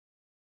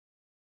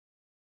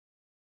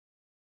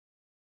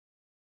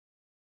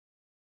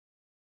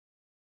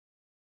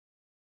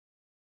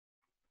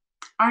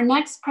Our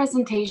next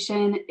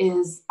presentation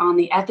is on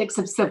the ethics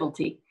of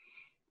civility.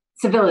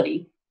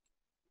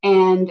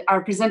 And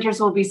our presenters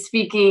will be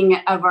speaking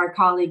of our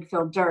colleague,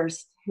 Phil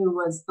Durst, who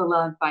was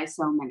beloved by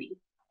so many.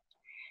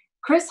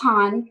 Chris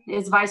Hahn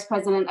is Vice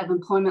President of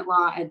Employment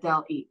Law at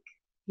Dell Inc.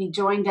 He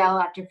joined Dell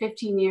after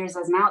 15 years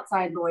as an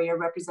outside lawyer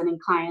representing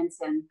clients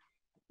in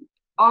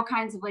all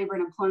kinds of labor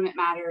and employment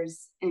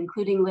matters,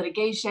 including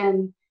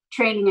litigation,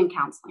 training, and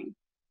counseling.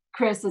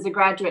 Chris is a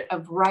graduate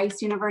of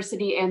Rice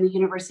University and the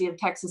University of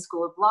Texas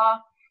School of Law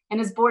and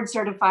is board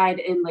certified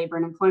in labor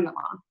and employment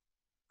law.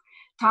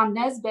 Tom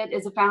Nesbitt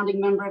is a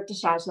founding member of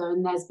DeShazo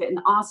and Nesbitt in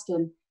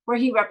Austin, where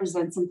he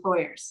represents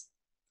employers.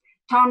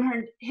 Tom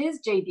earned his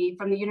JD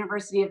from the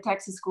University of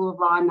Texas School of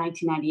Law in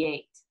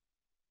 1998.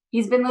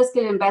 He's been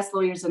listed in Best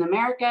Lawyers in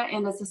America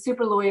and as a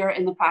super lawyer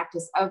in the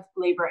practice of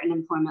labor and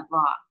employment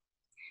law.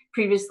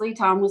 Previously,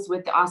 Tom was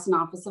with the Austin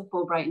office of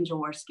Fulbright and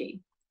Jaworski.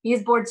 He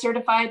is board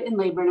certified in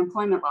labor and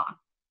employment law.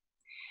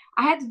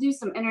 I had to do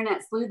some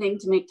internet sleuthing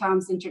to make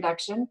Tom's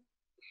introduction.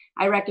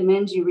 I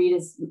recommend you read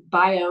his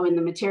bio in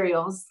the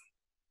materials.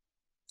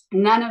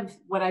 None of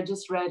what I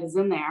just read is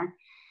in there.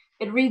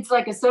 It reads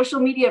like a social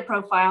media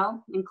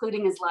profile,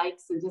 including his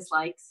likes and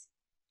dislikes.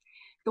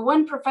 The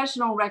one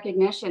professional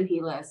recognition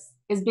he lists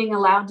is being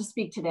allowed to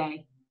speak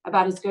today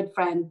about his good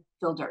friend,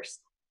 Phil Durst.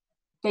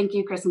 Thank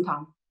you, Chris and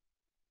Tom.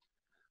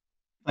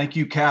 Thank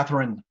you,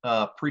 Catherine.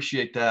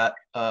 Appreciate that.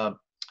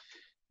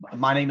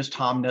 My name is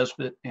Tom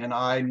Nesbitt, and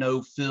I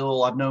know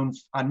Phil.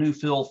 I knew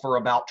Phil for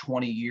about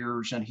 20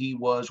 years, and he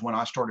was, when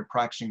I started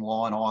practicing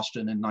law in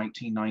Austin in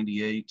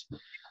 1998,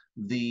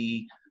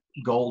 the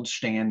gold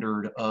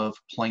standard of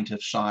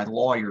plaintiff side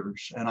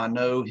lawyers. And I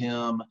know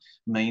him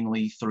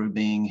mainly through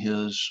being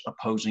his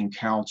opposing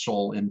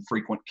counsel in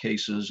frequent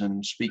cases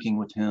and speaking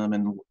with him,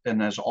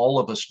 and as all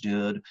of us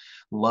did,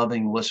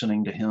 loving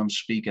listening to him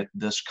speak at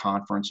this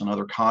conference and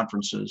other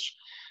conferences.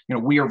 You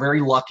know, we are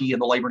very lucky in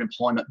the labor and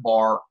employment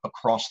bar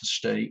across the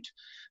state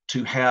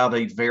to have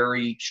a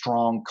very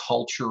strong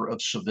culture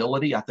of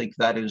civility. I think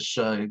that is,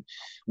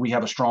 we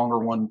have a stronger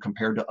one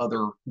compared to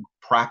other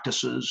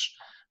practices.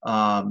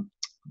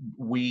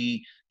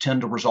 We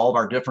tend to resolve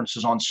our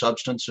differences on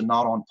substance and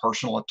not on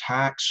personal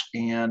attacks.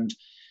 And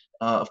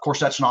of course,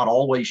 that's not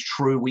always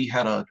true. We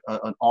had an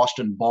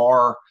Austin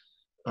bar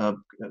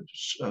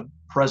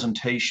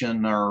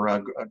presentation or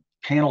a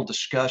panel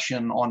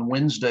discussion on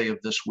Wednesday of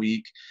this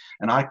week.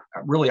 And I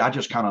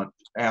just kind of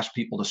ask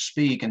people to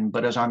speak.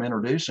 But as I'm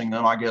introducing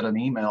them, I get an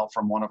email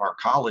from one of our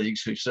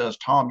colleagues who says,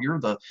 Tom, you're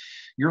the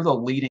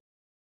leading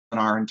in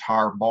our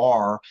entire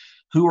bar.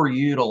 Who are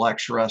you to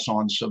lecture us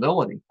on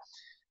civility?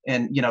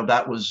 And, you know,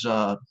 that was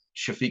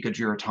Shafika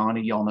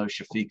Giratani. Y'all know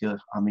Shafika.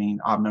 I mean,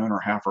 I've known her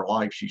half her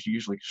life. She's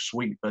usually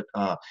sweet, but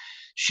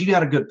she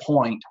had a good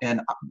point.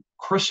 And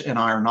Chris and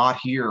I are not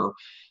here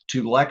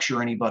to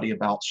lecture anybody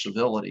about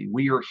civility.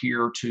 We are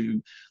here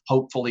to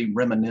hopefully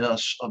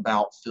reminisce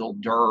about Phil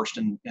Durst.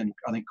 And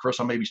I think, Chris,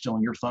 I may be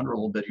stealing your thunder a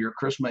little bit here.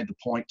 Chris made the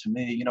point to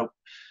me, you know,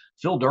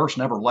 Phil Durst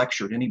never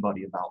lectured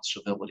anybody about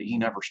civility. He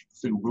never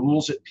threw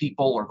rules at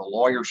people or the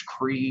lawyer's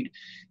creed.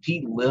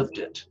 He lived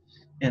it.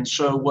 And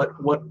so what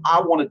I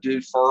want to do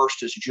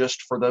first is,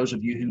 just for those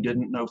of you who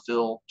didn't know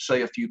Phil,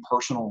 say a few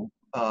personal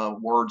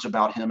words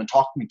about him and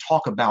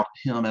talk about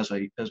him as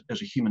a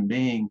human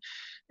being.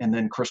 And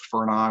then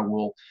Christopher and I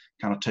will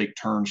kind of take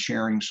turns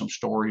sharing some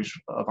stories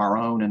of our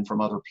own and from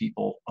other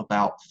people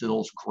about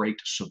Phil's great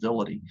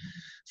civility.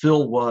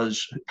 Phil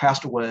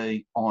passed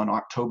away on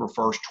October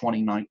 1st,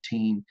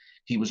 2019.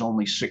 He was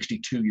only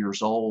 62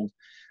 years old.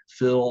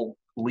 Phil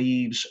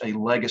leaves a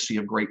legacy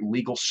of great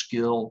legal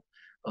skill,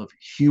 of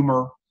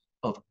humor,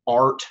 of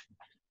art,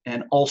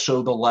 and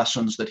also the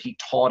lessons that he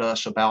taught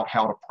us about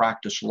how to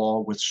practice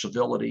law with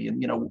civility.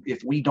 And, you know,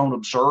 if we don't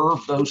observe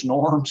those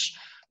norms,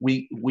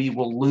 we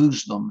will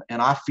lose them.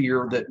 And I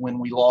fear that when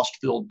we lost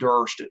Phil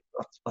Durst,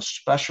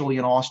 especially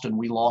in Austin,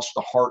 we lost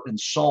the heart and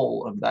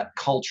soul of that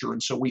culture.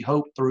 And so we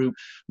hope through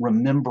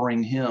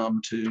remembering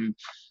him to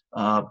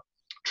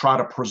try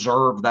to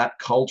preserve that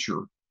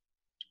culture.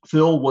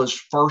 Phil was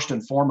first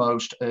and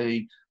foremost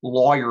a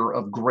lawyer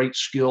of great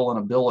skill and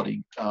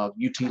ability.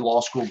 UT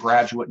Law School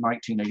graduate in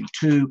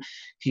 1982.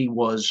 He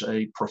was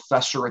a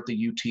professor at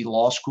the UT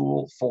Law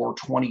School for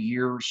 20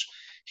 years.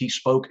 He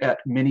spoke at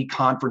many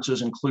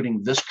conferences,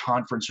 including this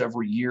conference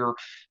every year.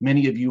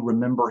 Many of you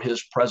remember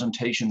his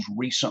presentations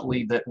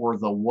recently that were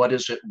the What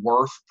Is It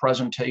Worth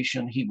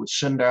presentation. He would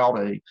send out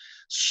a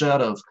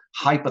set of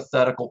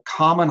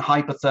common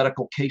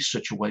hypothetical case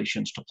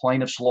situations to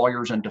plaintiffs'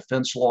 lawyers and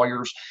defense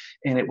lawyers.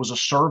 And it was a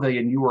survey,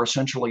 and you were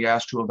essentially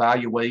asked to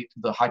evaluate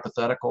the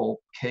hypothetical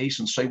case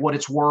and say what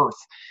it's worth.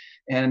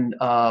 And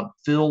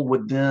Phil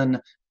would then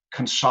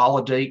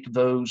consolidate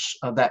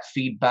that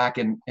feedback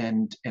and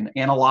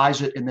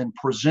analyze it and then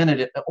present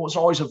it. It was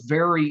always a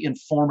very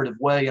informative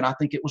way, and I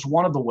think it was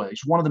one of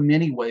the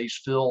many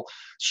ways Phil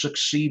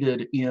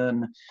succeeded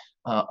in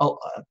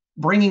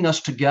bringing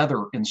us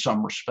together in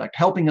some respect,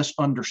 helping us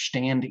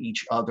understand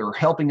each other,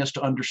 helping us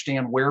to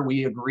understand where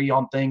we agree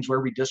on things,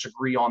 where we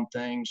disagree on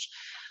things.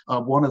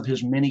 One of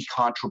his many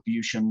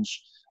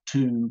contributions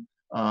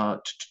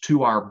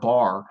to our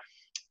bar.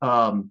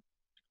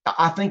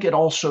 I think it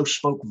also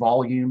spoke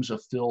volumes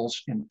of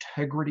Phil's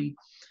integrity,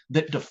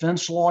 that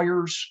defense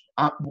lawyers,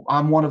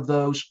 I'm one of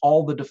those,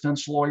 all the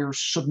defense lawyers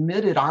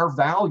submitted our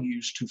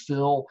values to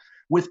Phil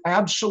with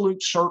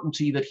absolute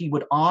certainty that he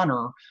would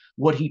honor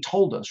what he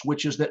told us,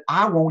 which is that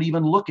I won't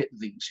even look at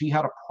these. He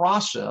had a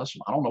process,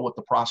 I don't know what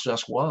the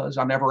process was,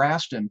 I never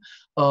asked him,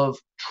 of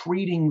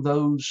treating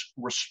those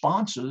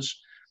responses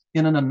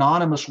in an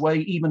anonymous way,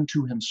 even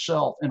to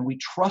himself. And we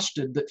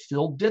trusted that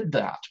Phil did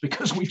that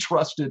because we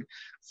trusted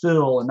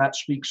Phil, and that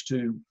speaks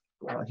to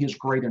his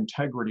great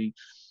integrity.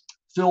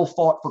 Phil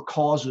fought for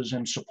causes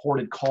and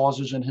supported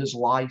causes in his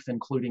life,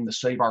 including the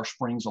Save Our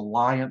Springs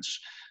Alliance,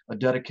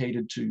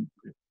 dedicated to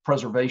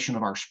preservation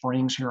of our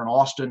springs here in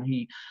Austin.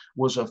 He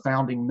was a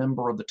founding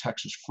member of the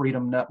Texas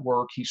Freedom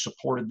Network. He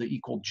supported the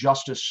Equal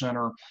Justice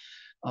Center.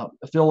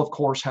 Phil, of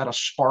course, had a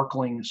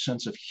sparkling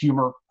sense of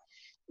humor.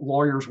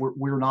 Lawyers,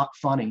 we're not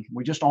funny.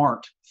 We just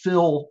aren't.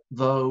 Phil,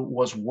 though,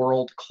 was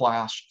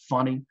world-class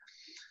funny.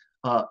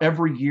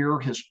 Every year,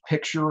 his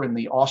picture in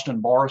the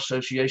Austin Bar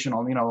Association,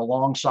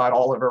 alongside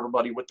all of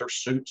everybody with their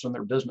suits and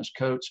their business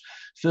coats,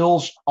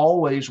 Phil's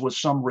always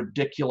was some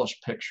ridiculous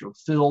picture.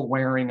 Phil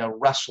wearing a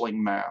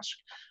wrestling mask.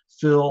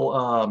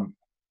 Phil,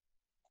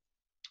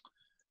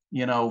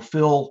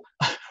 Phil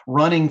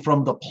running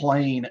from the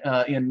plane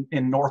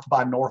in North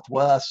by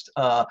Northwest.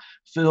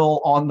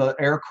 Phil on the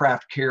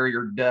aircraft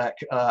carrier deck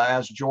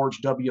as George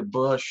W.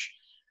 Bush.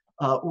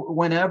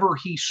 Whenever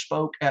he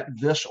spoke at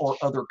this or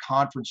other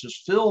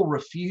conferences, Phil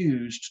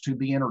refused to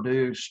be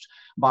introduced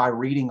by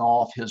reading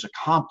off his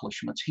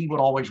accomplishments. He would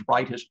always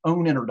write his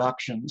own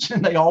introductions,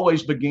 and they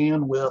always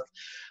began with,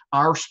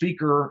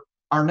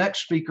 our next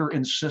speaker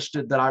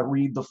insisted that I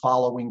read the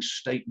following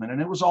statement. And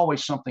it was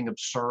always something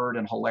absurd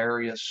and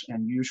hilarious,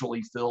 and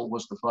usually Phil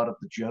was the butt of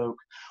the joke,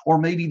 or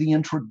maybe the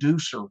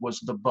introducer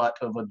was the butt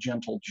of a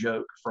gentle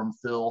joke from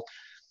Phil.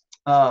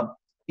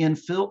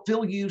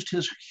 Phil used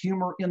his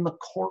humor in the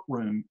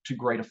courtroom to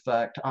great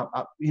effect.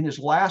 In his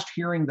last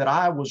hearing that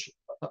I was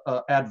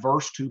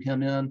adverse to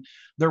him in,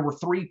 there were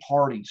three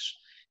parties,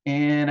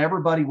 and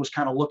everybody was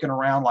kind of looking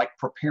around like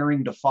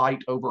preparing to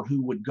fight over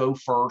who would go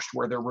first,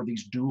 where there were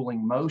these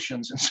dueling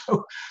motions. And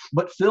so,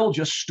 but Phil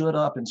just stood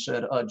up and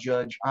said,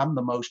 Judge, I'm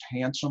the most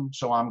handsome,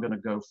 so I'm going to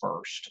go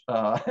first.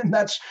 And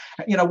that's,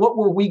 what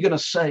were we going to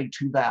say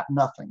to that?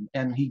 Nothing.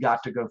 And he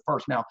got to go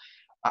first. Now,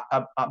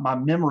 my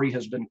memory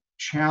has been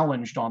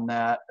challenged on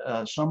that.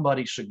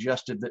 Somebody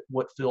suggested that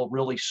what Phil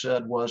really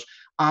said was,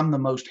 I'm the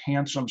most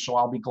handsome, so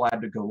I'll be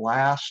glad to go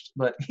last.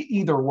 But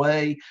either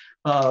way,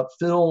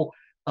 Phil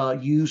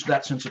used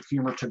that sense of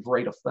humor to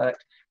great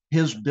effect.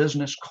 His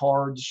business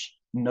cards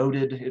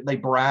noted, they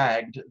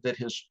bragged that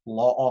his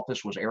law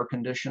office was air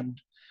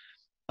conditioned.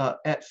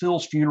 At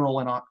Phil's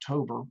funeral in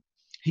October,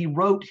 he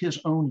wrote his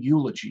own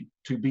eulogy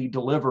to be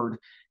delivered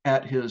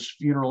at his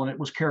funeral, and it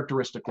was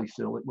characteristically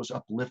Phil. It was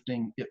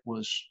uplifting. It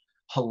was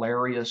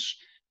hilarious.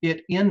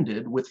 It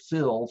ended with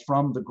Phil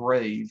from the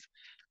grave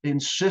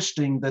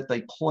insisting that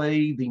they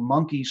play the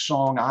Monkees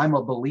song, I'm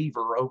a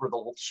Believer, over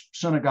the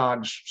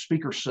synagogue's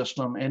speaker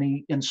system. And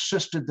he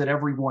insisted that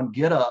everyone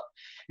get up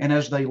and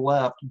as they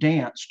left,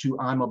 dance to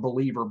I'm a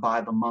Believer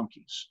by the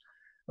Monkees.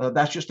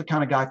 That's just the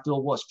kind of guy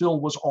Phil was. Phil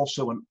was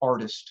also an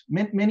artist.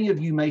 Many of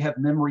you may have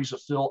memories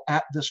of Phil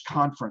at this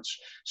conference,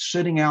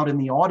 sitting out in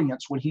the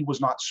audience when he was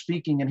not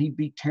speaking, and he'd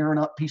be tearing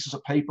up pieces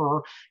of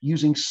paper,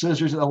 using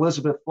scissors.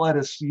 Elizabeth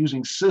Flettis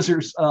using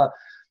scissors,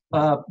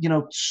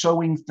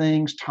 sewing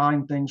things,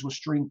 tying things with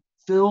string.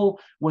 Phil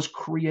was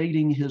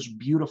creating his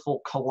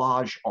beautiful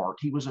collage art.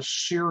 He was a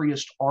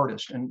serious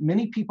artist, and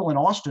many people in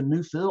Austin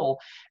knew Phil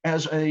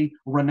as a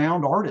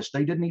renowned artist.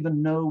 They didn't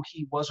even know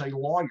he was a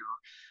lawyer.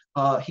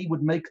 He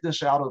would make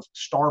this out of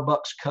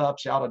Starbucks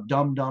cups, out of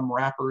Dum Dum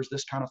wrappers,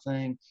 this kind of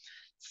thing.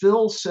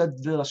 Phil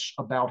said this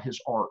about his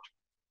art.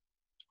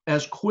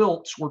 As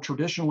quilts were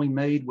traditionally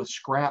made with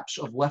scraps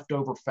of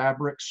leftover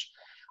fabrics,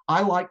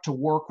 I like to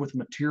work with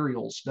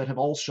materials that have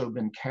also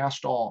been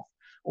cast off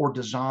or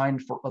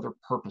designed for other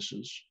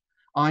purposes.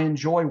 I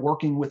enjoy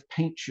working with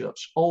paint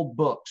chips, old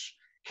books,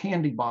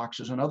 candy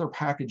boxes, and other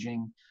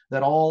packaging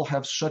that all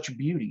have such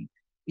beauty,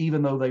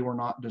 even though they were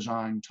not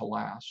designed to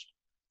last.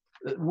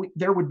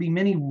 There would be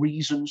many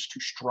reasons to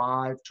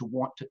strive to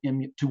want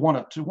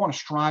to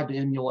strive to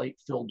emulate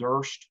Phil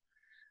Durst,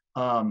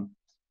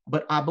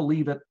 but I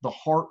believe at the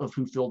heart of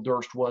who Phil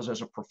Durst was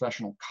as a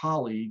professional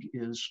colleague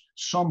is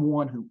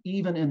someone who,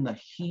 even in the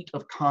heat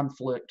of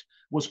conflict,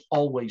 was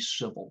always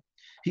civil.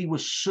 He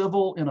was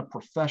civil in a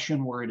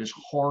profession where it is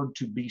hard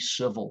to be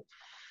civil.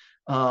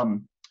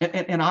 And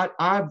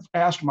I've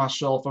asked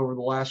myself over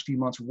the last few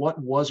months, what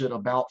was it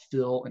about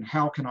Phil, and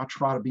how can I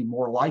try to be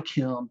more like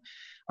him?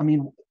 I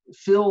mean,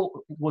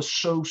 Phil was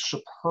so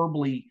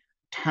superbly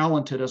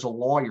talented as a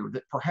lawyer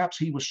that perhaps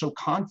he was so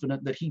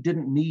confident that he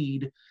didn't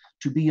need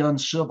to be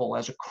uncivil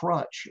as a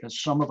crutch,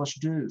 as some of us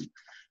do.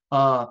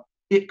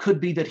 It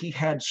could be that he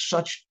had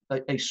such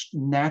a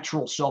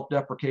natural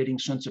self-deprecating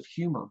sense of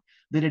humor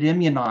that it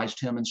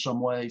immunized him in some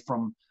way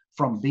from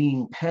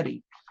being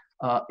petty.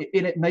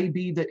 And it may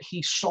be that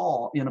he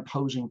saw in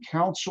opposing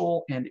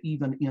counsel and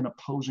even in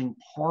opposing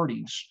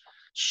parties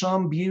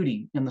some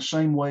beauty in the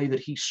same way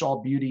that he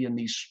saw beauty in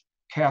these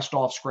cast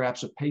off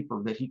scraps of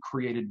paper that he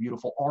created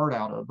beautiful art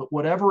out of. But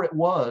whatever it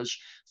was,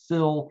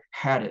 Phil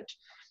had it.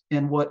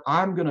 And what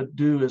I'm going to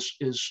do is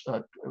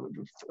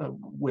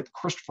with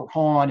Christopher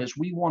Hahn is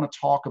we want to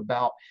talk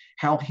about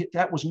how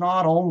that was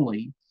not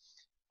only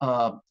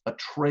a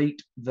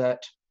trait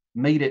that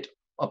made it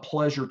a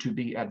pleasure to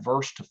be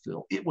adverse to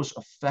Phil. It was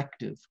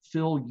effective.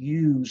 Phil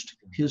used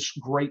his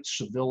great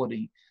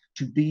civility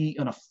to be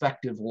an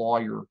effective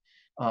lawyer,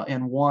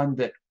 and one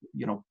that,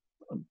 you know,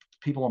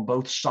 people on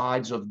both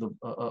sides of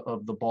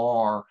the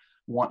bar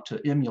want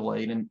to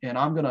emulate. And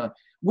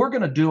we're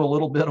gonna do a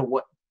little bit of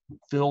what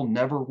Phil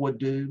never would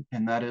do,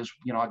 and that is,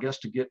 you know, I guess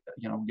to get,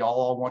 you know, y'all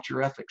all want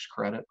your ethics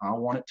credit. I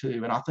want it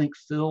too, and I think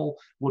Phil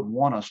would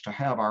want us to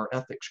have our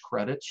ethics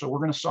credit. So we're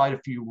going to cite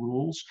a few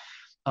rules,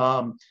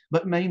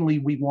 but mainly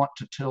we want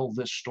to tell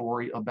this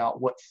story about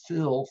what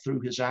Phil,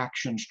 through his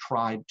actions,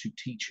 tried to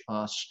teach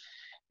us.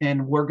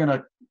 And we're going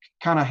to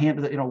kind of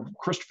hand it, you know,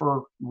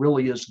 Christopher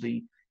really is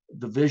the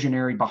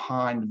visionary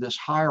behind this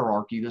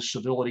hierarchy, this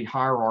civility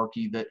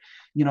hierarchy that,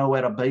 you know,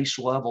 at a base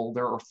level,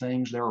 there are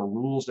things, there are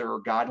rules, there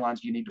are guidelines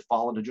you need to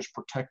follow to just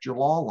protect your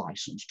law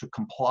license, to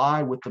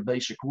comply with the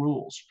basic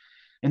rules.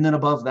 And then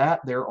above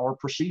that, there are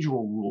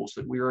procedural rules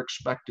that we are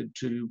expected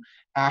to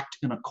act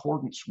in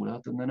accordance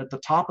with. And then at the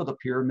top of the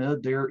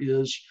pyramid,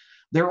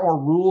 there are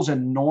rules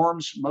and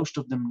norms, most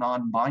of them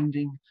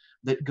non-binding,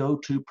 that go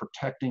to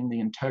protecting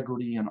the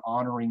integrity and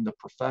honoring the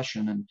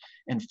profession.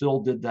 And Phil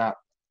did that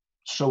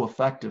so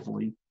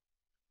effectively.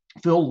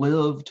 Phil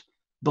lived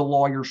the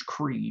lawyer's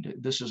creed.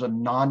 This is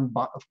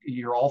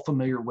you're all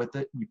familiar with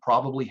it. You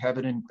probably have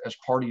it as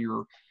part of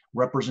your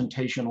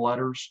representation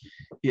letters.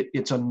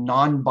 It's a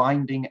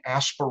non-binding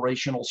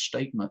aspirational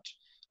statement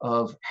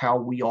of how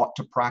we ought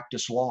to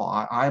practice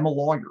law. I am a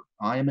lawyer.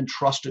 I am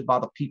entrusted by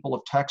the people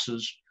of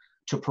Texas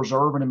to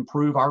preserve and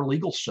improve our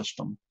legal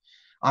system.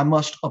 I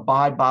must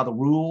abide by the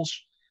rules,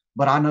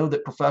 but I know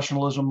that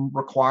professionalism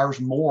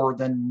requires more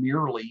than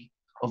merely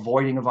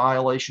avoiding a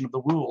violation of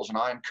the rules. And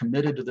I am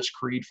committed to this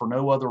creed for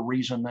no other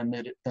reason than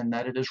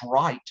that it is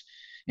right.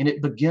 And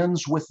it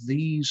begins with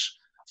these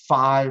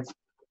 5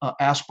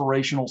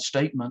 aspirational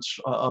statements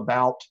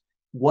about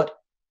what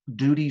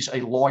duties a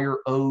lawyer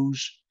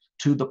owes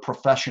to the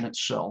profession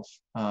itself,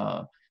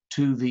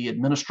 to the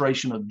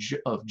administration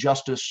of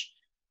justice,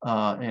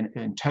 and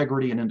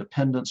integrity and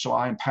independence. So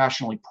I am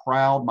passionately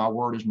proud. My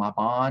word is my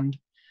bond.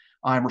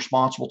 I am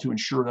responsible to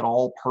ensure that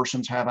all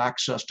persons have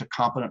access to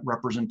competent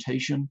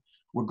representation,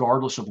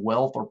 regardless of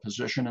wealth or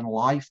position in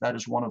life. That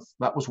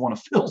was one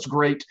of Phil's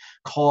great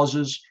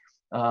causes.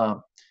 I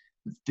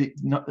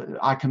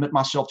commit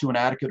myself to an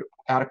adequate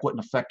and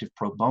effective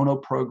pro bono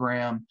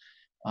program.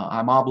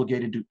 I'm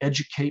obligated to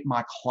educate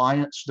my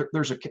clients.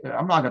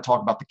 I'm not going to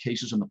talk about the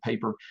cases in the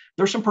paper.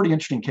 There's some pretty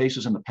interesting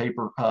cases in the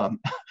paper.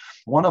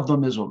 One of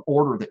them is an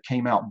order that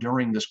came out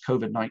during this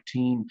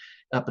COVID-19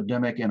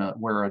 epidemic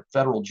where a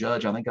federal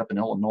judge, I think up in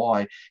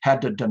Illinois,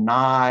 had to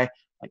deny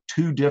like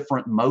 2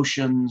 different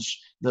motions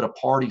that a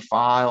party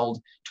filed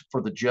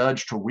for the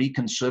judge to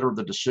reconsider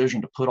the decision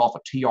to put off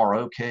a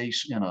TRO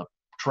case in a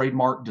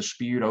trademark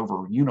dispute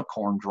over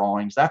unicorn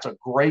drawings. That's a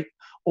great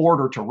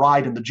order to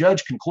write. And the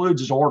judge concludes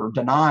his order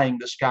denying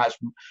this guy's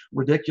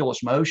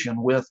ridiculous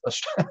motion with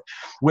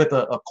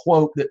a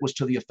quote that was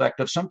to the effect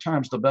of,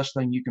 sometimes the best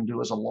thing you can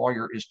do as a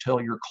lawyer is tell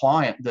your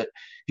client that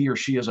he or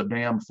she is a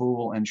damn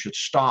fool and should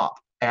stop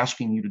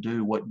asking you to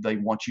do what they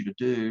want you to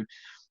do.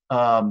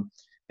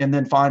 And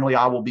then finally,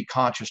 I will be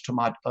conscious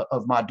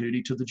of my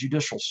duty to the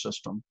judicial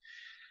system.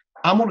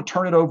 I'm going to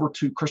turn it over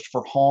to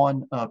Christopher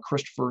Hahn.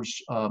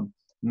 Christopher's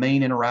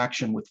main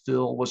interaction with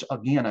Phil was,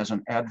 again, as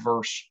an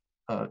adverse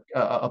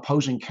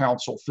opposing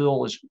counsel.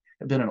 Phil has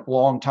been a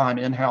long-time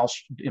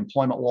in-house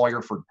employment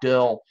lawyer for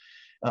Dell.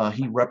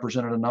 Phil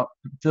represented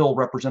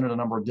a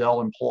number of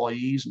Dell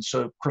employees. And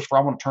so, Christopher,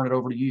 I want to turn it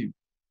over to you.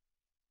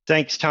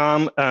 Thanks,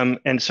 Tom.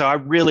 And so I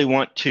really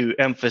want to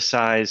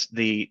emphasize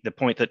the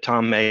point that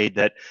Tom made,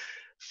 that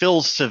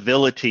Phil's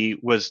civility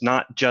was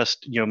not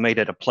just, made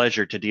it a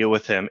pleasure to deal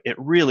with him. It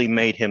really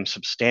made him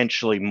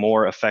substantially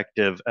more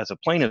effective as a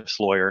plaintiff's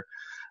lawyer.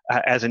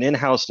 As an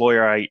in-house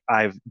lawyer,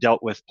 I've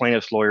dealt with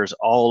plaintiffs' lawyers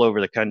all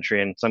over the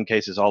country, in some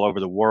cases all over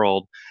the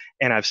world.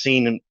 And I've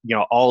seen,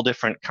 all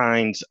different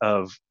kinds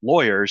of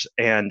lawyers.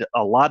 And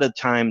a lot of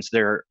times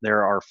there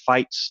are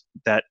fights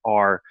that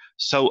are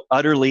so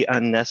utterly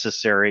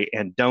unnecessary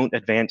and don't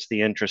advance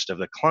the interest of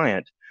the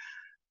client.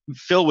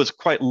 Phil was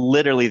quite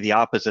literally the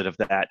opposite of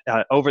that.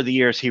 Over the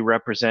years, he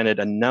represented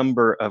a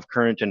number of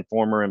current and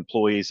former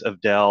employees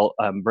of Dell,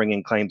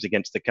 bringing claims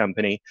against the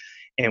company.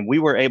 And we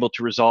were able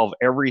to resolve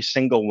every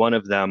single one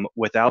of them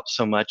without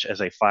so much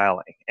as a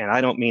filing. And I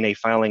don't mean a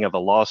filing of a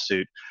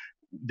lawsuit.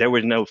 There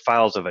were no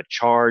files of a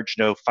charge,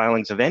 no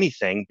filings of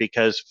anything,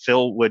 because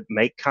Phil would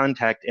make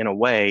contact in a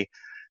way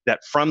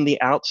that from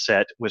the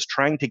outset was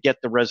trying to get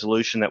the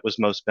resolution that was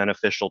most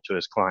beneficial to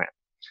his client.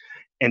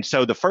 And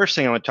so the first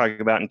thing I want to talk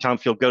about, and Tom,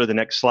 if you'll go to the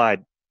next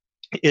slide,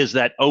 is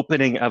that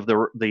opening of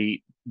the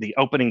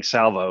opening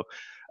salvo.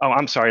 Oh,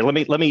 I'm sorry. Let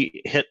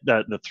me hit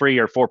the 3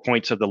 or 4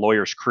 points of the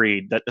lawyer's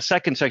creed. That the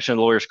second section of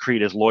the lawyer's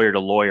creed is lawyer to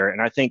lawyer,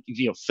 and I think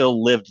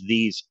Phil lived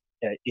these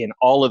in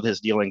all of his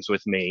dealings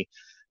with me.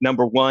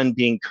 Number 1,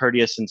 being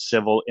courteous and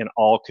civil in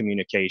all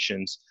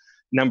communications.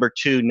 Number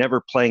 2,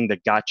 never playing the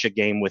gotcha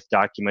game with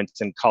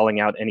documents and calling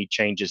out any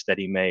changes that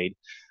he made.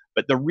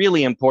 But the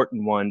really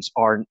important ones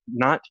are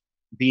not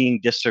being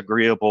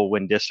disagreeable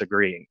when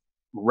disagreeing,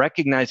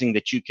 recognizing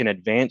that you can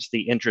advance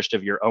the interest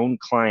of your own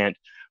client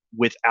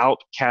without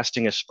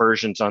casting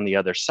aspersions on the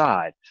other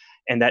side.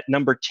 And that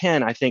number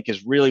 10, I think,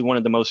 is really one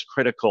of the most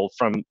critical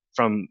from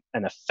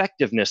an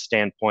effectiveness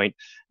standpoint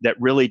that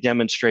really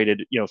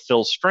demonstrated,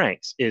 Phil's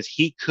strengths, is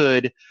he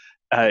could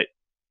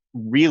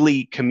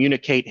really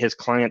communicate his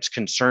client's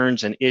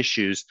concerns and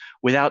issues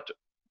without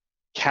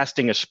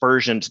casting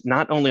aspersions,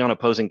 not only on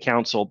opposing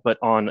counsel, but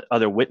on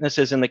other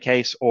witnesses in the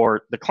case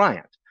or the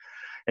client.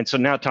 And so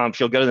now, Tom, if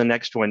you'll go to the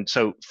next one.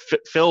 So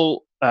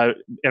Phil,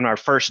 in our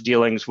first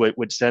dealings,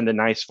 would send a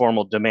nice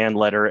formal demand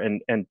letter,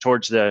 and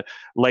towards the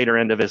later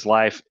end of his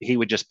life, he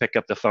would just pick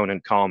up the phone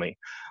and call me.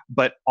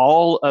 But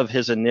all of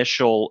his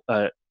initial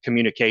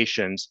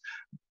communications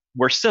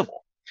were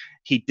civil.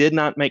 He did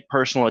not make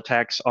personal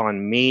attacks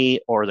on me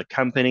or the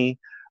company,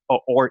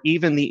 or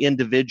even the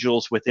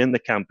individuals within the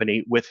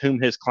company with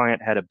whom his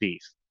client had a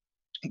beef.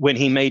 When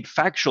he made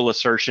factual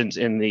assertions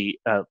in the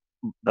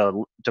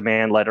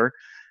demand letter,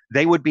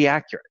 they would be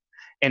accurate.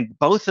 And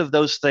both of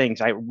those things,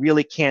 I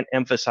really can't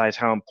emphasize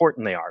how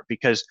important they are,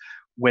 because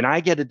when I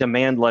get a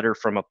demand letter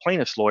from a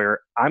plaintiff's lawyer,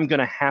 I'm going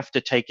to have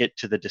to take it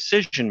to the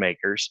decision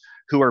makers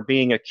who are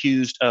being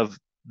accused of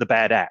the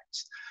bad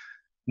acts.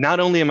 Not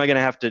only am I going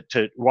to have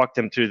to walk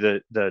them through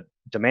the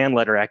demand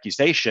letter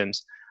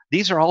accusations,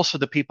 these are also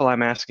the people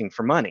I'm asking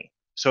for money.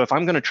 So if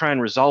I'm going to try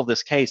and resolve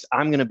this case,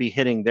 I'm going to be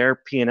hitting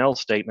their P&L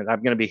statement.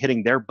 I'm going to be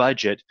hitting their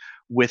budget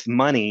with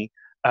money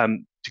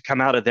to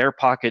come out of their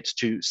pockets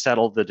to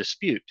settle the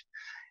dispute.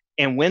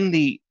 And when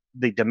the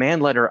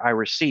demand letter I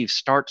receive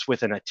starts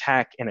with an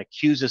attack and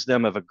accuses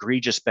them of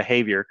egregious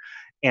behavior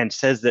and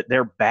says that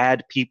they're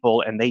bad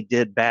people and they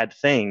did bad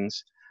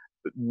things,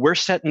 we're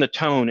setting the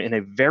tone in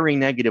a very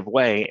negative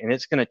way, and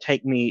it's going to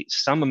take me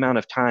some amount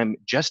of time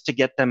just to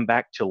get them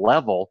back to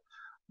level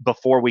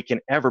before we can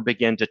ever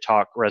begin to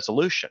talk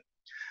resolution.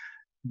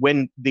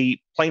 When the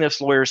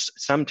plaintiff's lawyers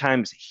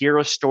sometimes hear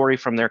a story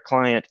from their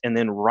client and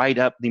then write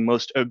up the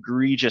most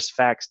egregious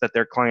facts that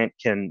their client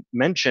can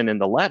mention in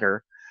the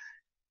letter,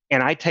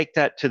 and I take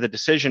that to the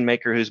decision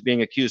maker who's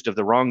being accused of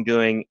the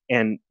wrongdoing,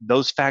 and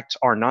those facts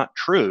are not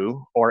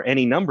true, or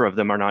any number of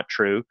them are not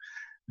true,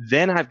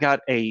 then I've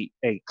got a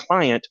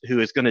client who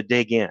is going to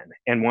dig in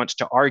and wants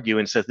to argue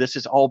and says, this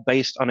is all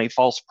based on a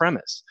false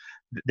premise.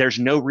 There's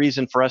no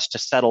reason for us to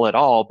settle at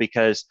all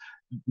because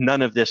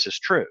none of this is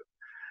true.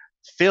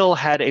 Phil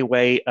had a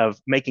way of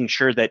making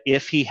sure that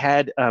if he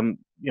had,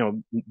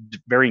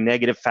 very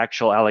negative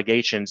factual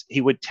allegations,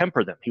 he would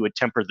temper them. He would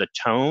temper the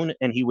tone,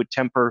 and he would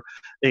temper,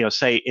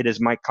 say, it is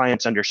my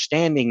client's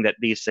understanding that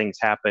these things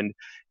happened.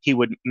 He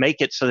would make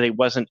it so that it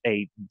wasn't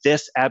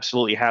this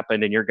absolutely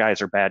happened and your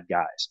guys are bad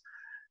guys.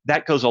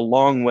 That goes a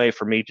long way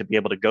for me to be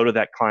able to go to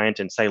that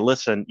client and say,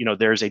 listen,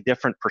 there's a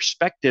different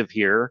perspective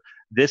here.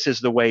 This is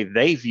the way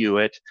they view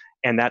it,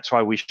 and that's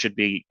why we should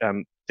be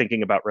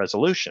thinking about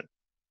resolution.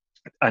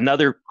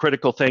 Another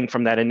critical thing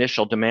from that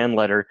initial demand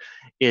letter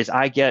is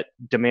I get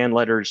demand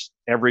letters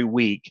every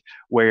week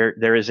where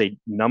there is a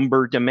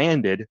number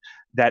demanded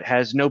that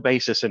has no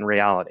basis in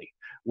reality,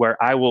 where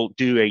I will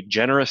do a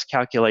generous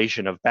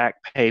calculation of back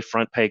pay,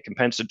 front pay,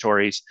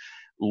 compensatories,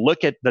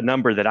 look at the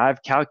number that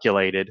I've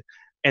calculated,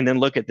 and then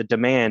look at the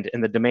demand,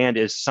 and the demand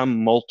is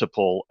some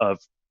multiple of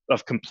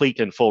complete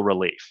and full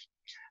relief.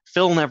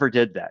 Phil never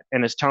did that.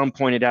 And as Tom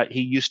pointed out,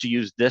 he used to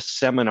use this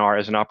seminar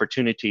as an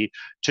opportunity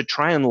to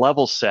try and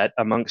level set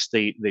amongst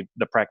the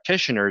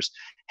practitioners.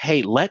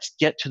 Hey, let's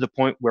get to the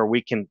point where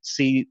we can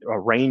see a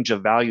range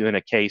of value in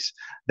a case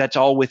that's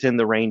all within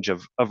the range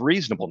of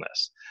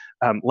reasonableness.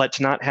 Let's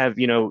not have,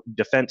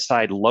 defense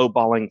side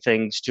lowballing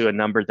things to a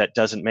number that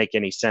doesn't make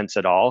any sense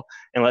at all.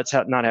 And let's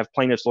not have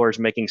plaintiffs' lawyers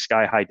making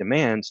sky high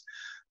demands,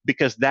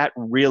 because that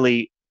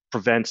really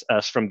prevents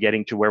us from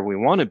getting to where we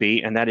want to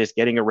be, and that is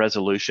getting a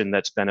resolution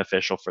that's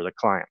beneficial for the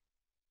client.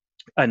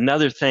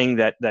 Another thing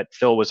that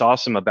Phil was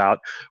awesome about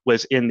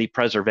was in the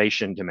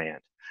preservation demand.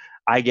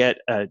 I get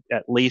at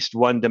least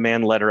one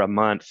demand letter a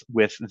month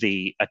with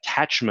the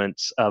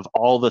attachments of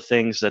all the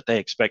things that they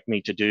expect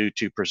me to do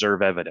to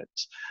preserve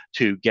evidence,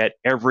 to get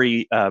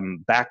every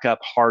backup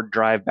hard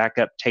drive,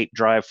 backup tape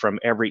drive from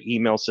every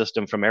email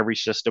system, from every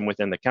system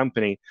within the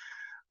company.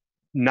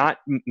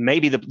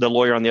 Maybe the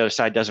lawyer on the other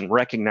side doesn't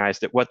recognize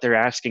that what they're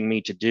asking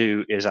me to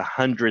do is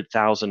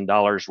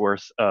 $100,000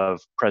 worth of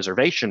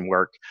preservation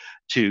work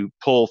to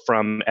pull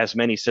from as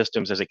many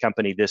systems as a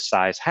company this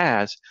size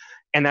has.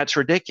 And that's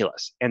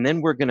ridiculous. And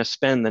then we're going to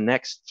spend the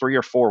next 3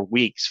 or 4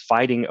 weeks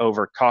fighting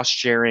over cost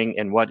sharing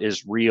and what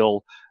is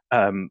real,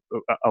 a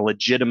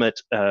legitimate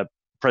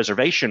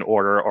preservation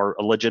order or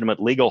a legitimate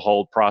legal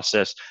hold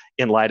process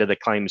in light of the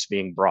claims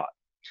being brought.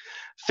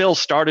 Phil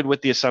started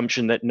with the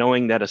assumption that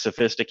knowing that a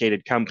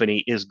sophisticated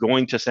company is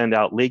going to send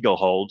out legal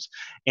holds,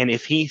 and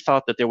if he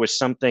thought that there was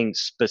something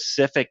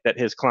specific that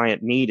his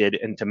client needed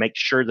and to make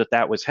sure that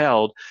that was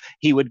held,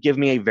 he would give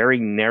me a very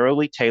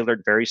narrowly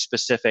tailored, very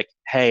specific,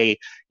 hey,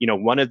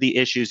 one of the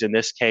issues in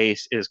this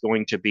case is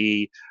going to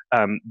be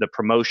the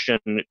promotion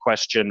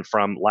question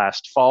from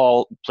last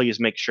fall. Please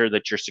make sure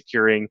that you're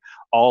securing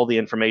all the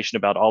information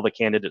about all the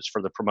candidates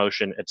for the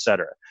promotion, et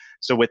cetera.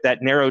 So with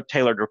that narrow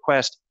tailored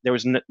request, there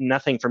was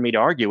nothing for me to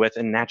argue with,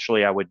 and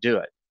naturally I would do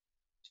it.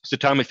 So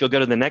Tom, if you'll go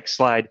to the next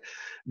slide,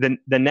 the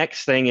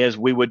next thing is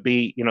we would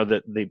be,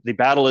 the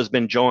battle has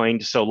been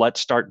joined, so let's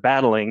start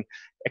battling.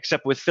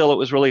 Except with Phil, it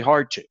was really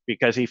hard to,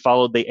 because he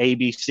followed the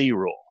ABC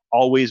rule,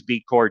 always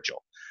be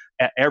cordial.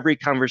 Every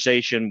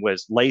conversation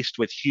was laced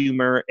with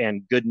humor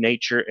and good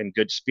nature and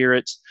good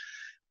spirits.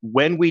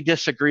 When we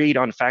disagreed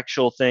on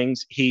factual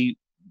things, he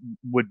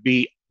would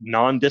be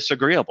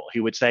non-disagreeable. He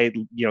would say,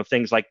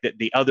 things like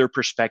the other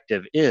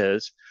perspective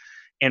is.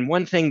 And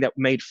one thing that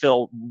made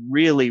Phil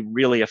really,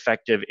 really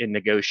effective in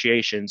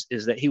negotiations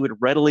is that he would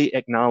readily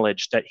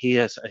acknowledge that he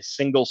has a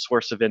single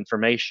source of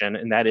information,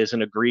 and that is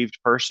an aggrieved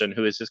person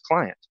who is his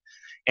client.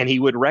 And he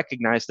would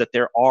recognize that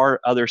there are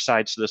other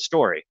sides to the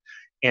story.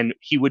 And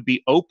he would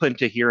be open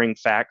to hearing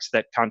facts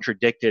that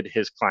contradicted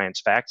his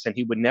client's facts. And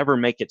he would never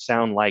make it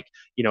sound like,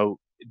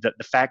 the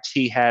facts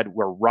he had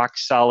were rock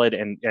solid.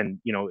 And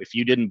if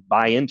you didn't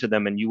buy into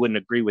them and you wouldn't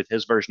agree with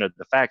his version of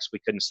the facts, we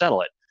couldn't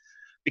settle it.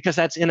 Because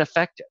that's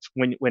ineffective.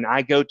 When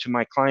I go to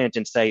my client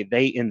and say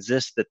they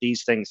insist that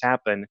these things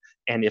happen,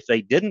 and if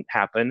they didn't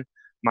happen,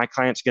 my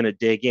client's going to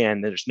dig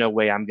in. There's no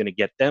way I'm going to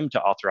get them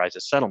to authorize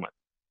a settlement.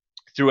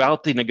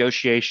 Throughout the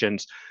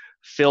negotiations,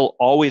 Phil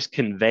always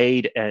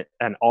conveyed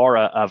an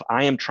aura of,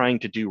 I am trying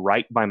to do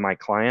right by my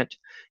client.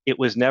 It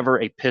was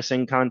never a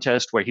pissing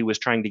contest where he was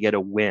trying to get a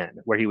win,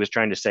 where he was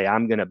trying to say,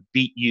 I'm going to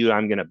beat you,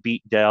 I'm going to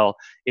beat Dell.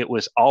 It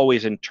was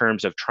always in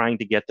terms of trying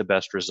to get the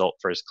best result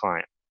for his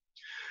client.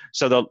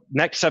 So the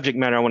next subject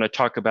matter I want to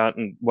talk about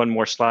in one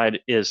more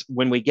slide is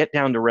when we get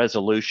down to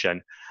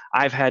resolution.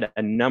 I've had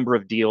a number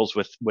of deals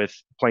with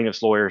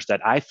plaintiffs' lawyers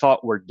that I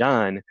thought were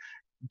done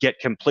get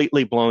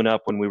completely blown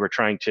up when we were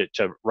trying to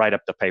write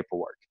up the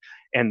paperwork.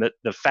 And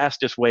the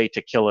fastest way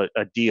to kill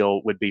a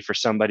deal would be for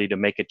somebody to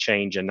make a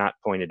change and not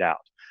point it out.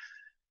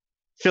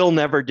 Phil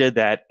never did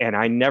that, and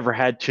I never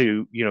had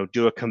to,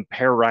 do a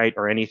compare write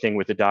or anything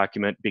with the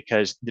document,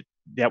 because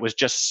that was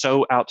just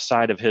so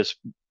outside of his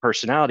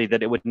personality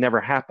that it would never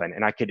happen,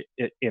 and I could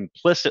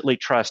implicitly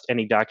trust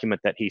any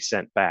document that he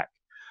sent back.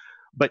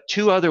 But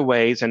two other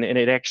ways, and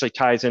it actually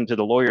ties into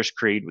the lawyer's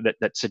creed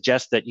that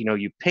suggests that,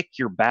 you pick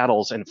your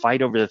battles and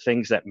fight over the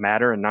things that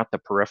matter and not the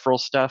peripheral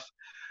stuff.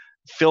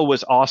 Phil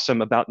was awesome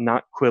about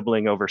not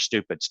quibbling over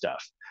stupid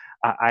stuff.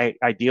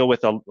 I deal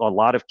with a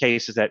lot of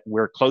cases that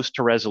we're close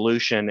to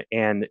resolution,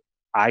 and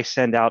I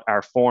send out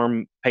our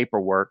form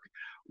paperwork,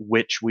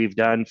 which we've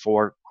done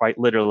for quite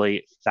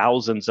literally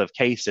thousands of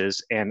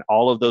cases, and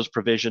all of those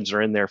provisions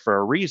are in there for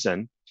a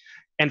reason.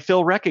 And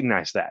Phil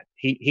recognized that.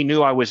 He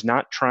knew I was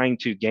not trying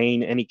to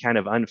gain any kind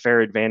of unfair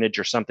advantage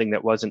or something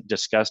that wasn't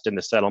discussed in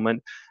the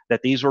settlement,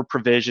 that these were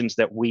provisions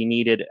that we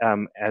needed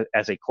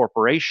as a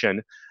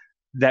corporation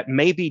that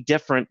may be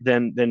different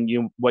than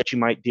what you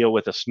might deal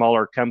with a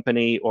smaller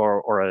company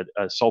or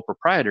a sole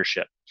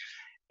proprietorship.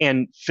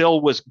 And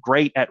Phil was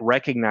great at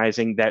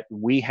recognizing that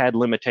we had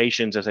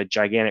limitations as a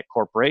gigantic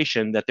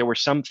corporation, that there were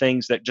some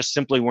things that just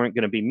simply weren't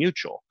going to be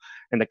mutual.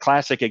 And the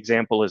classic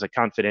example is a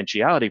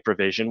confidentiality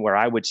provision where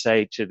I would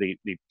say to the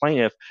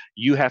plaintiff,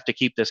 you have to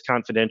keep this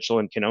confidential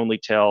and can only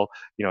tell,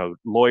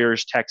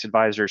 lawyers, tax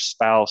advisors,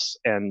 spouse,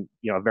 and,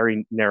 a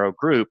very narrow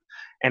group.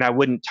 And I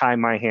wouldn't tie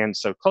my hands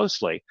so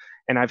closely.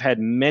 And I've had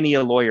many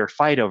a lawyer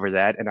fight over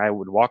that. And I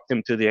would walk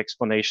them through the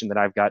explanation that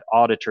I've got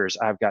auditors,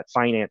 I've got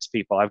finance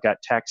people, I've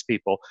got tax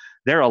people.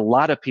 There are a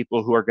lot of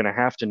people who are going to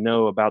have to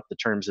know about the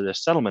terms of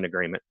this settlement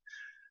agreement.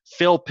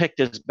 Phil picked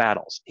his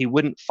battles. He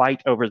wouldn't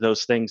fight over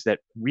those things that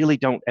really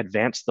don't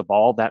advance the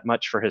ball that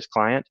much for his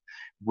client,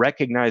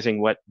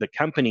 recognizing what the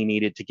company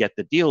needed to get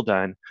the deal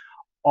done,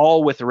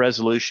 all with a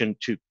resolution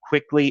to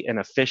quickly and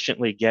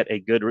efficiently get a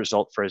good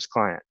result for his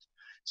client.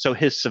 So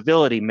his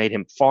civility made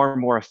him far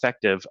more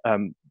effective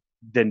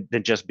than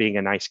just being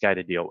a nice guy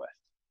to deal with.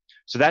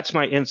 So that's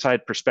my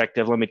inside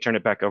perspective. Let me turn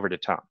it back over to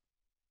Tom.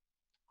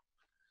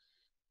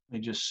 Let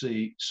me just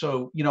see.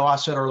 So, I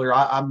said earlier,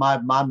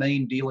 my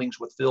main dealings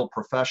with Phil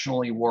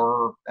professionally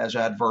were as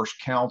adverse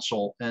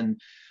counsel. And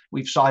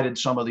we've cited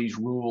some of these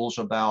rules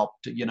about,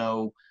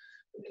 and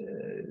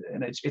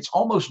it's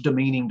almost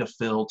demeaning to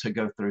Phil to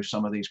go through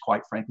some of these,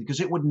 quite frankly,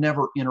 because it would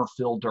never enter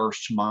Phil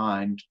Durst's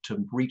mind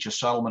to reach a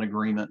settlement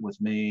agreement with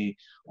me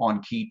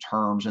on key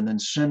terms and then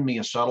send me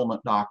a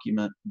settlement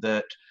document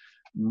that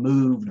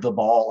moved the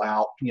ball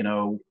out,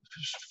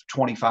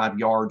 25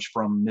 yards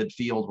from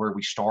midfield where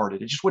we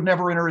started. It just would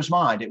never enter his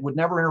mind. It would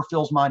never enter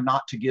Phil's mind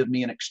not to give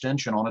me an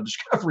extension on a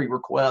discovery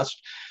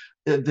request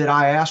that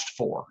I asked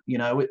for.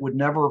 It would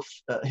never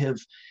have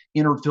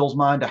entered Phil's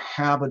mind to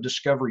have a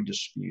discovery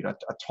dispute. I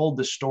told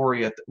this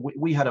story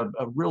we had a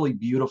really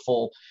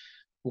beautiful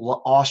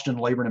Austin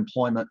Labor and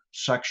Employment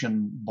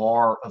Section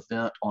bar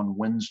event on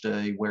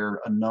Wednesday where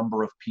a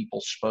number of people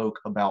spoke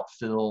about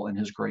Phil and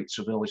his great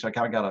civility. So I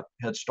kind of got a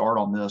head start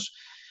on this.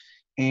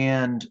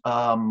 And,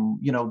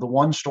 the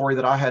one story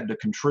that I had to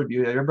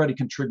contribute, everybody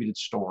contributed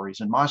stories.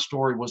 And my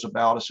story was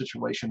about a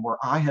situation where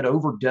I had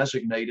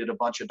over-designated a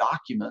bunch of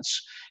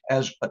documents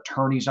as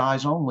attorney's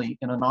eyes only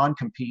in a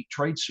non-compete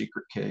trade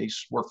secret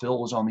case where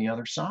Phil was on the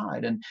other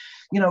side. And,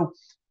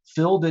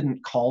 Phil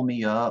didn't call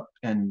me up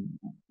and,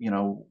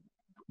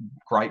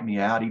 gripe me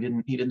out. He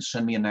didn't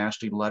send me a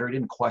nasty letter. He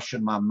didn't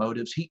question my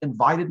motives. He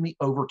invited me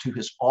over to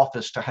his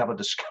office to have a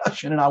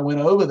discussion. And I went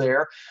over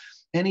there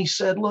and he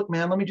said, look,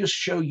 man, let me just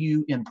show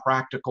you in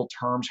practical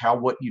terms how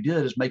what you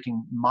did is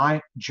making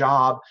my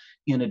job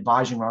in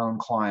advising my own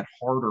client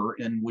harder.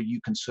 And will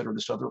you consider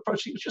this other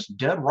approach? He was just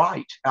dead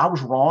right. I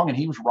was wrong and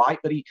he was right,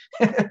 but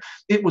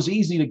it was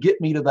easy to get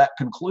me to that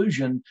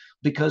conclusion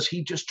because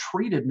he just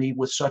treated me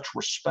with such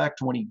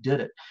respect when he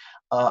did it.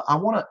 I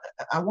want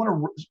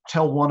to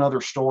tell one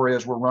other story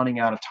as we're running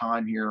out of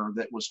time here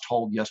that was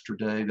told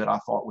yesterday that I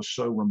thought was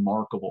so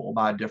remarkable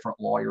by a different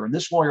lawyer. And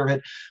this lawyer had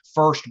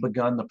first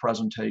begun the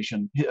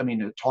presentation,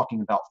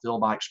 talking about Phil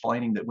by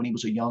explaining that when he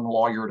was a young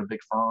lawyer at a big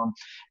firm,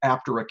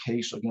 after a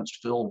case against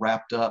Phil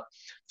wrapped up,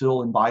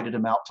 Phil invited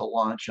him out to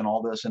lunch and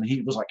all this. And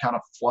he was like kind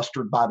of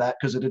flustered by that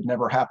because it had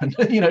never happened.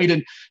 He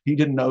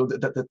didn't know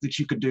that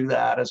you could do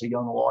that as a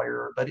young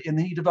lawyer. And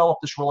then he developed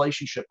this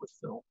relationship with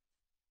Phil.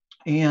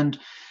 And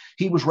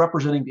he was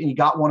representing, he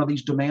got one of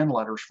these demand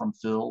letters from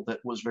Phil that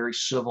was very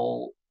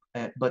civil,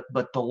 but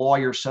the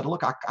lawyer said,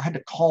 look, I had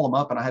to call him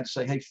up and I had to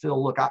say, hey,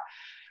 Phil, look,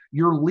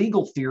 your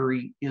legal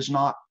theory is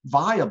not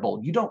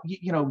viable.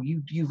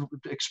 You've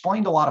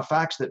explained a lot of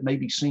facts that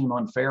maybe seem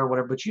unfair or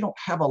whatever, but you don't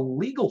have a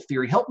legal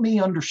theory. Help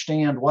me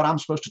understand what I'm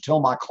supposed to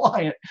tell my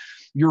client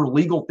your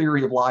legal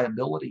theory of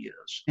liability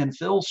is. And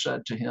Phil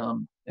said to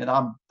him, and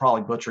I'm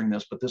probably butchering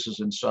this, but this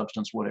is in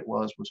substance what it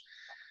was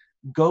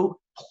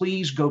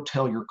please go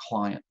tell your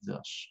client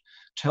this.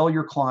 Tell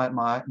your client,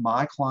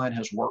 my client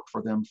has worked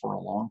for them for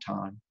a long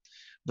time.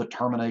 The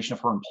termination of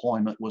her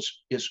employment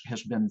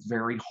has been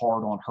very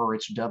hard on her.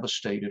 It's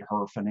devastated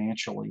her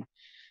financially.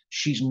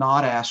 She's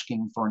not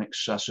asking for an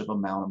excessive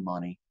amount of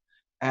money.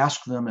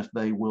 Ask them if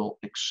they will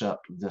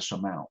accept this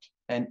amount.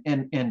 And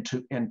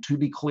to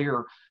be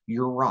clear,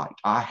 you're right.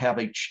 I have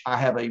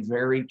a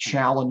very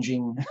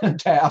challenging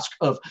task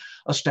of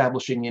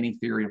establishing any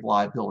theory of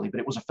liability, but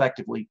it was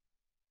effectively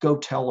go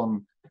tell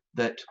them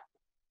that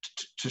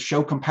to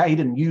show compassion. He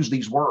didn't use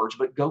these words,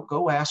 but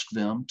go ask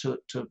them to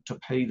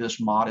pay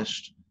this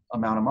modest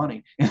amount of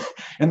money.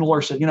 And the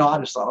lawyer said, I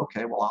just thought,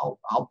 okay, well,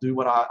 I'll do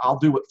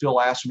what Phil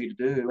asked me to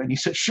do. And he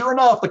said, sure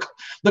enough,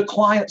 the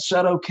client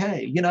said,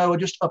 okay.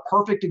 Just a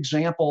perfect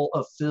example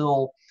of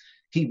Phil.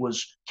 He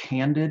was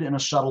candid in a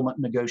settlement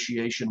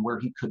negotiation where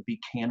he could be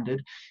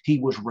candid. He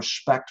was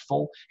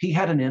respectful. He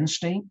had an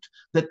instinct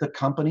that the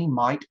company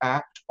might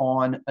act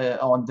on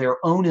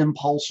their own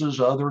impulses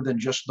other than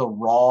just the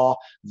raw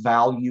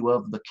value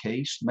of the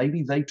case.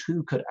 Maybe they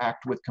too could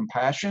act with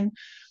compassion.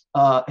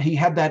 He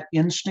had that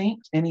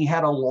instinct, and he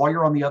had a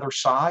lawyer on the other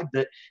side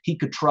that he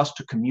could trust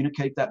to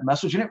communicate that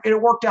message. And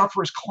it worked out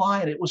for his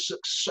client. It was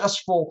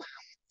successful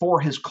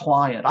for his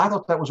client. I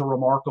thought that was a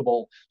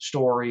remarkable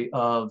story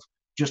of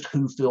just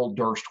who Phil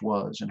Durst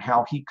was and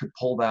how he could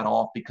pull that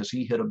off because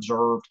he had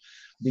observed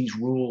these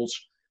rules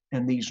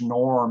and these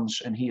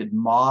norms, and he had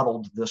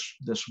modeled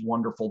this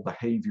wonderful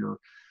behavior.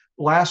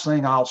 Last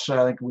thing I'll say,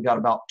 I think we got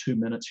about 2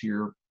 minutes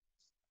here.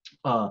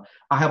 I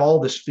have all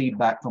this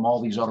feedback from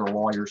all these other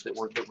lawyers that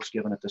was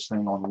given at this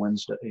thing on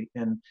Wednesday,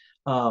 and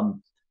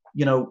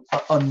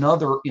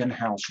another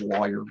in-house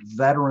lawyer,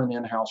 veteran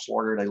in-house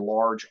lawyer at a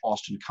large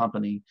Austin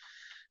company,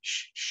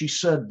 she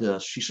said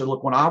this. She said,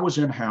 look, when I was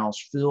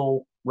in-house,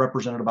 Phil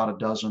represented about a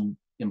dozen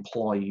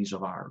employees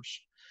of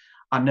ours.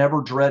 I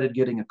never dreaded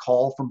getting a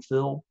call from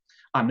Phil.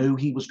 I knew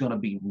he was going to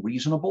be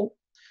reasonable.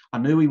 I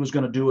knew he was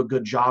going to do a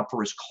good job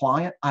for his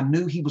client. I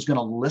knew he was going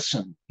to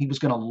listen. He was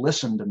going to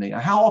listen to me.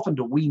 And how often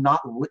do we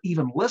not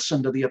even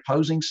listen to the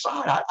opposing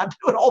side? I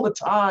do it all the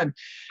time.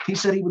 He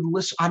said he would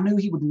listen. I knew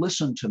he would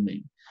listen to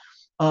me.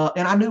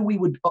 And I knew we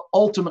would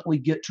ultimately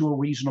get to a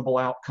reasonable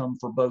outcome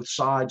for both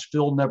sides.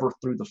 Phil never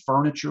threw the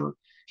furniture.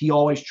 He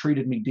always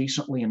treated me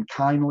decently and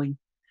kindly,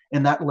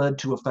 and that led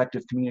to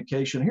effective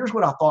communication. Here's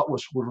what I thought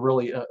was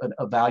really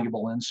a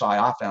valuable insight.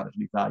 I found it to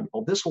be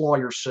valuable. This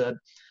lawyer said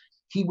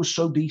he was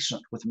so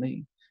decent with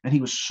me, and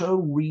he was so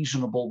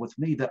reasonable with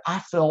me that I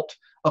felt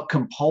a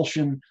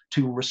compulsion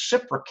to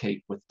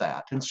reciprocate with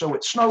that. And so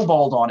it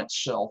snowballed on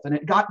itself, and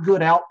it got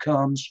good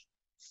outcomes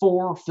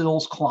for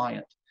Phil's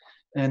client.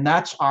 And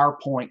that's our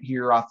point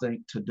here, I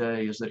think,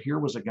 today, is that here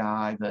was a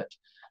guy that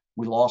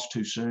we lost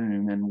too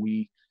soon, and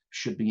we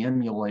should be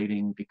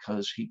emulating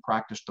because he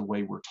practiced the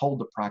way we're told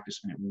to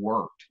practice, and it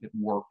worked. It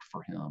worked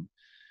for him.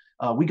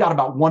 We got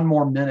about 1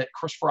 more minute.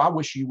 Christopher, I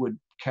wish you would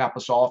cap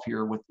us off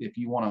here with, if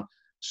you want to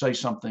say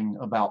something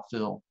about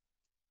Phil.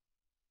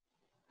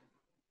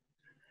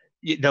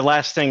 The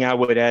last thing I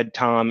would add,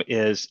 Tom,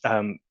 is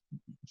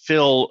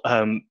Phil,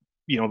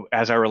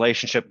 as our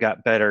relationship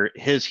got better,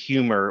 his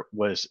humor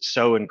was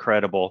so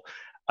incredible.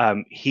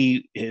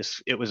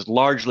 It was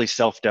largely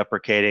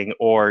self-deprecating,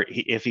 or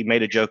if he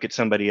made a joke at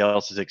somebody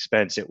else's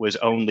expense, it was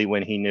only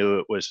when he knew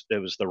it was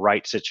the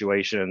right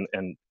situation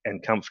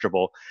and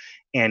comfortable.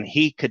 And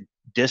he could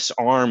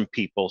disarm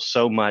people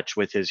so much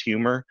with his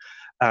humor.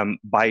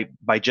 By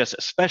just,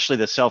 especially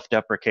the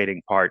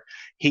self-deprecating part,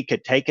 he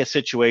could take a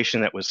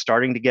situation that was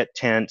starting to get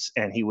tense,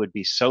 and he would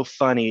be so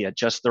funny at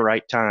just the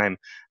right time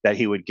that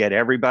he would get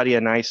everybody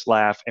a nice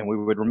laugh. And we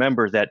would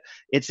remember that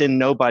it's in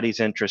nobody's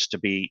interest to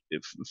be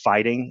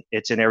fighting.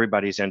 It's in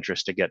everybody's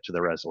interest to get to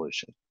the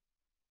resolution.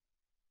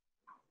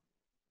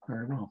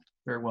 Very well.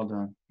 Very well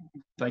done.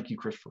 Thank you,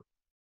 Christopher.